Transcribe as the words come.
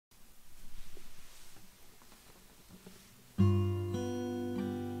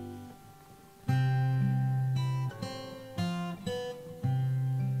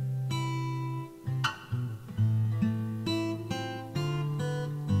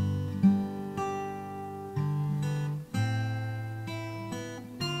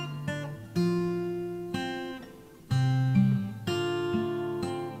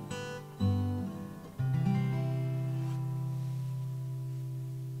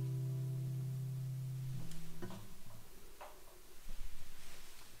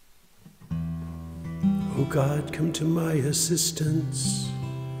God, come to my assistance.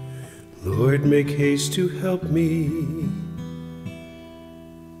 Lord, make haste to help me.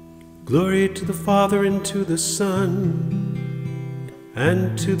 Glory to the Father, and to the Son,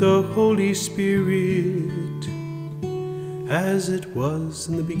 and to the Holy Spirit, as it was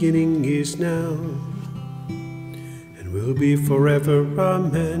in the beginning, is now, and will be forever.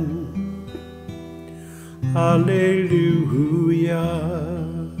 Amen. Alleluia.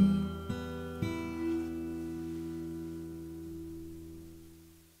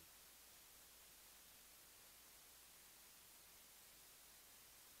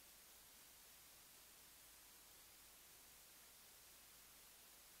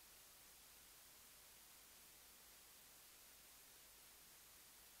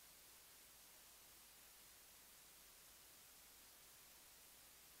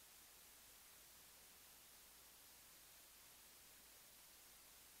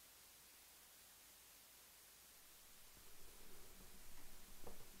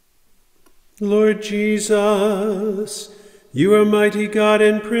 Lord Jesus, you are mighty God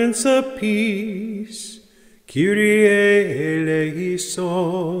and Prince of Peace. Kyrie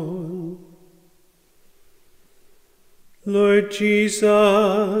eleison. Lord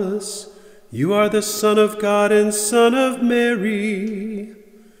Jesus, you are the Son of God and Son of Mary.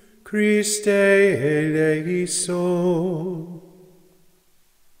 Christe eleison.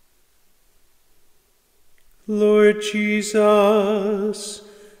 Lord Jesus,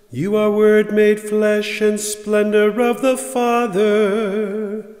 you are Word made flesh and splendor of the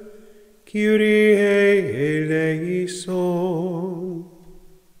Father. Kyrie eleison.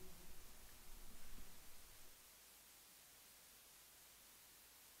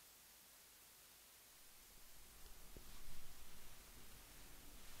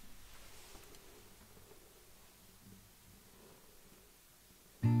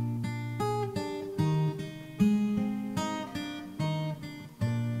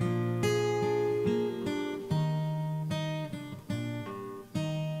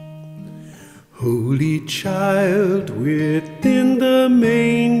 Holy child within the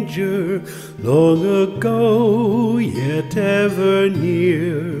manger, long ago yet ever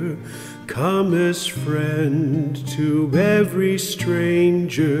near, come as friend to every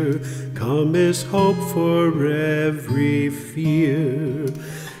stranger, come as hope for every fear.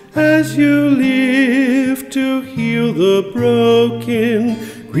 As you live to heal the broken,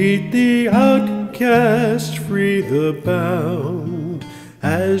 greet the outcast, free the bound.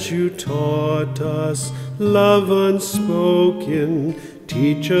 As you taught us love unspoken,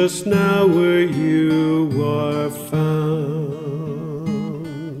 teach us now where you are found.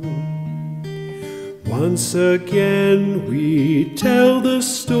 Once again we tell the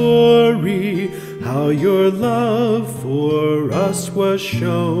story, how your love for us was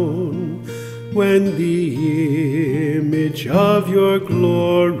shown, when the image of your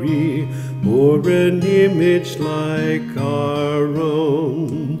glory bore an image like our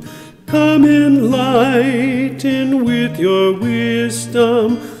own. Come enlighten with your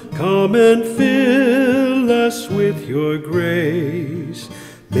wisdom, come and fill us with your grace.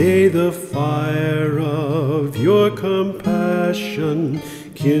 May the fire of your compassion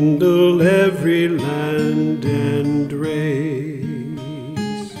kindle every land and race.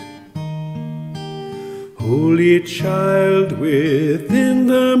 Holy child within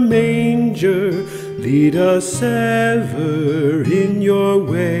the manger, lead us ever in your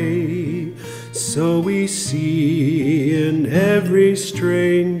way, so we see in every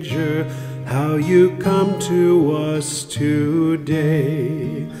stranger how you come to us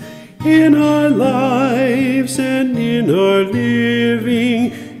today. In our lives and in our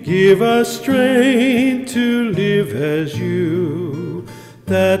living, give us strength to live as you,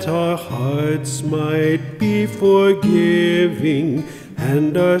 that our hearts might be forgiving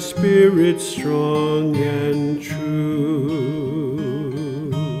and our spirits strong and true.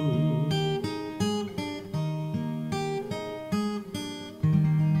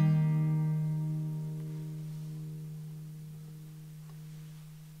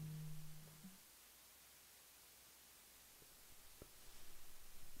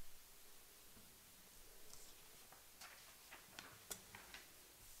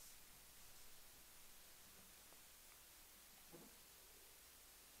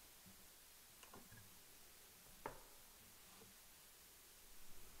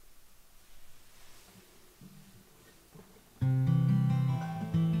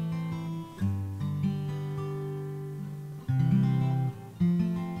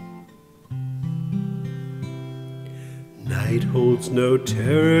 Night holds no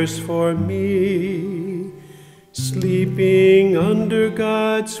terrors for me, sleeping under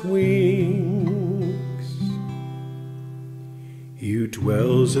God's wings. He who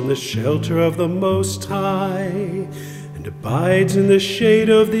dwells in the shelter of the Most High and abides in the shade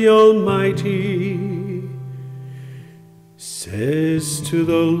of the Almighty says to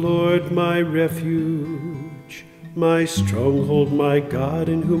the Lord, my refuge, my stronghold, my God,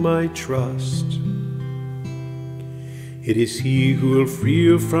 in whom I trust. It is he who will free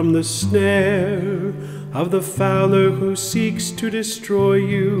you from the snare of the fowler who seeks to destroy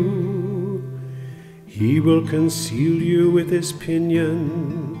you. He will conceal you with his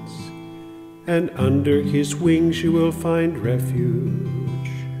pinions, and under his wings you will find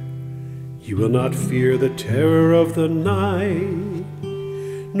refuge. You will not fear the terror of the night,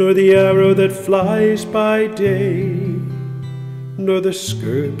 nor the arrow that flies by day, nor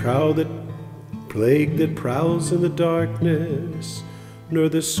the plague that prowls in the darkness, nor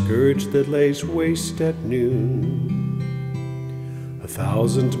the scourge that lays waste at noon.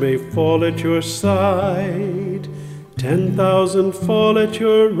 1,000 may fall at your side, 10,000 fall at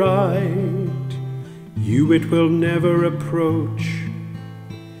your right. You it will never approach.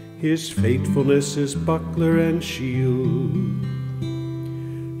 His faithfulness is buckler and shield.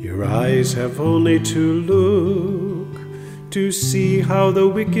 Your eyes have only to look to see how the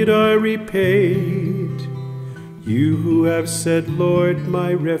wicked are repaid. You who have said, Lord,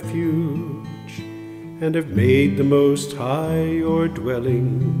 my refuge, and have made the Most High your dwelling.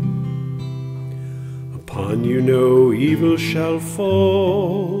 Upon you no evil shall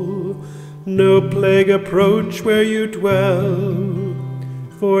fall, no plague approach where you dwell.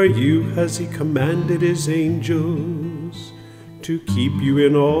 For you has he commanded his angels to keep you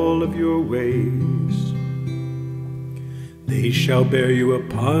in all of your ways. They shall bear you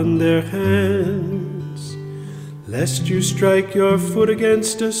upon their hands, lest you strike your foot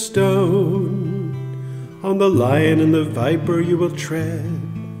against a stone. On the lion and the viper you will tread,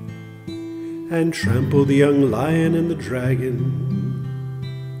 and trample the young lion and the dragon.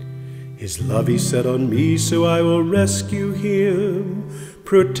 His love he set on me, so I will rescue him,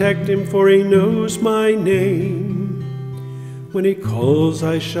 protect him, for he knows my name. When he calls,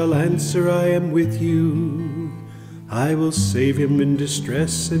 I shall answer, I am with you. I will save him in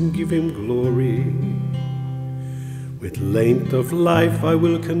distress and give him glory. With length of life I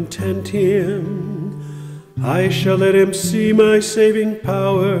will content him. I shall let him see my saving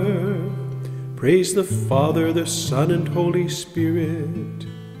power. Praise the Father, the Son, and Holy Spirit,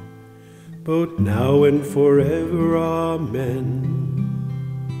 both now and forever. Amen.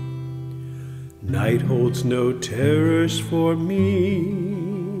 Night holds no terrors for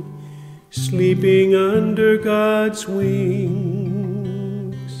me, sleeping under God's wings.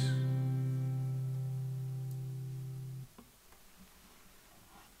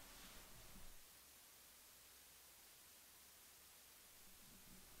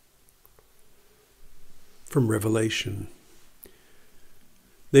 From Revelation.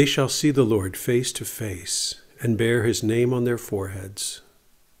 They shall see the Lord face to face, and bear his name on their foreheads.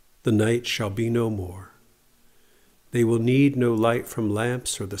 The night shall be no more. They will need no light from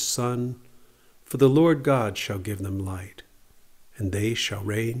lamps or the sun, for the Lord God shall give them light, and they shall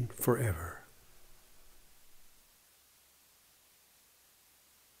reign forever.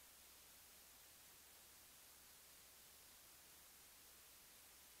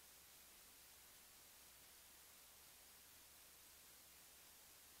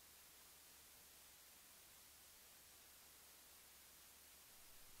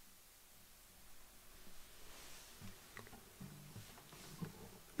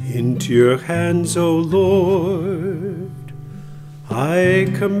 Into your hands, O Lord, I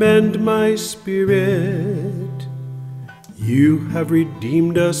commend my spirit. You have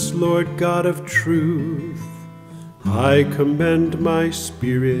redeemed us, Lord God of truth. I commend my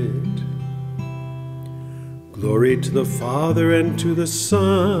spirit. Glory to the Father, and to the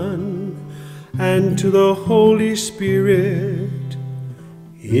Son, and to the Holy Spirit.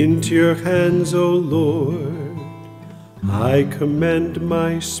 Into your hands, O Lord, I commend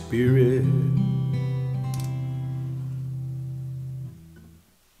my spirit.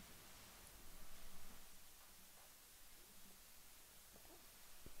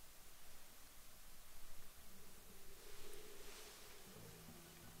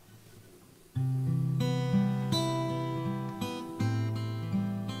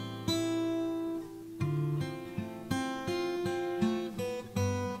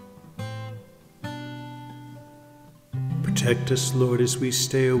 Protect us, Lord, as we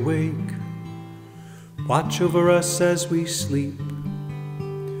stay awake. Watch over us as we sleep,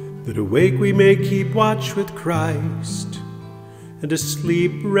 that awake we may keep watch with Christ, and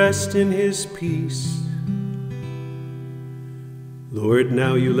asleep rest in his peace. Lord,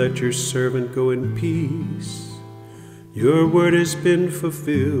 now you let your servant go in peace, your word has been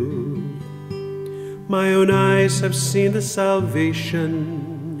fulfilled. My own eyes have seen the salvation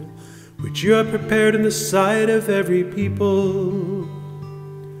which you have prepared in the sight of every people,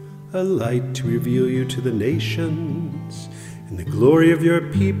 a light to reveal you to the nations, and the glory of your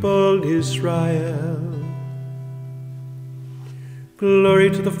people Israel. Glory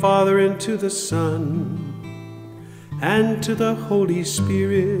to the Father, and to the Son, and to the Holy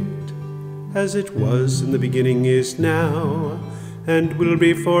Spirit, as it was in the beginning, is now, and will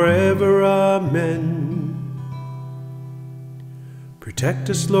be forever. Amen. Protect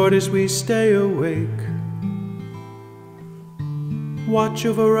us, Lord, as we stay awake. Watch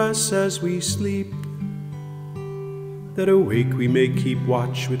over us as we sleep, that awake we may keep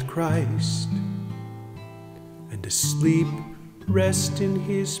watch with Christ, and asleep rest in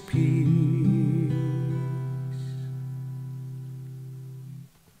his peace.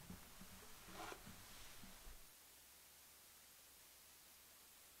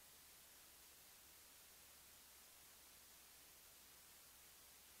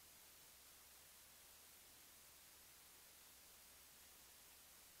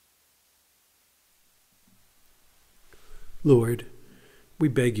 Lord, we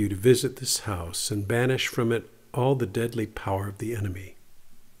beg you to visit this house and banish from it all the deadly power of the enemy.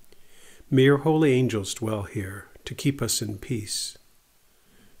 May your holy angels dwell here to keep us in peace,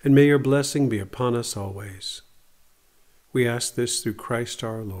 and may your blessing be upon us always. We ask this through Christ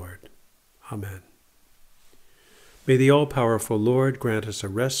our Lord. Amen. May the all-powerful Lord grant us a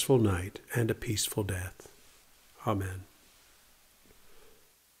restful night and a peaceful death. Amen.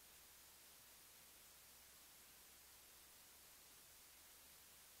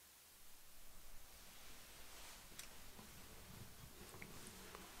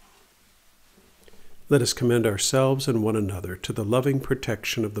 Let us commend ourselves and one another to the loving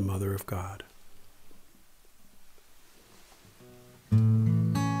protection of the Mother of God.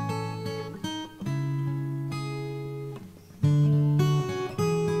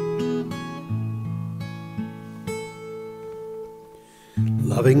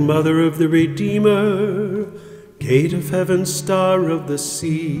 Loving Mother of the Redeemer, Gate of heaven, Star of the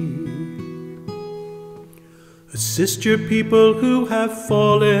sea, assist your people who have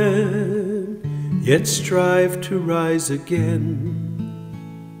fallen, yet strive to rise again.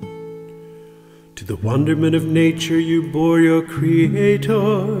 To the wonderment of nature you bore your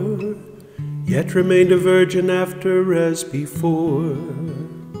Creator, yet remained a virgin after as before.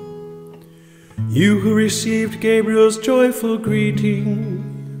 You who received Gabriel's joyful greeting,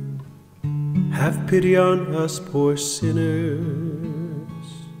 have pity on us poor sinners.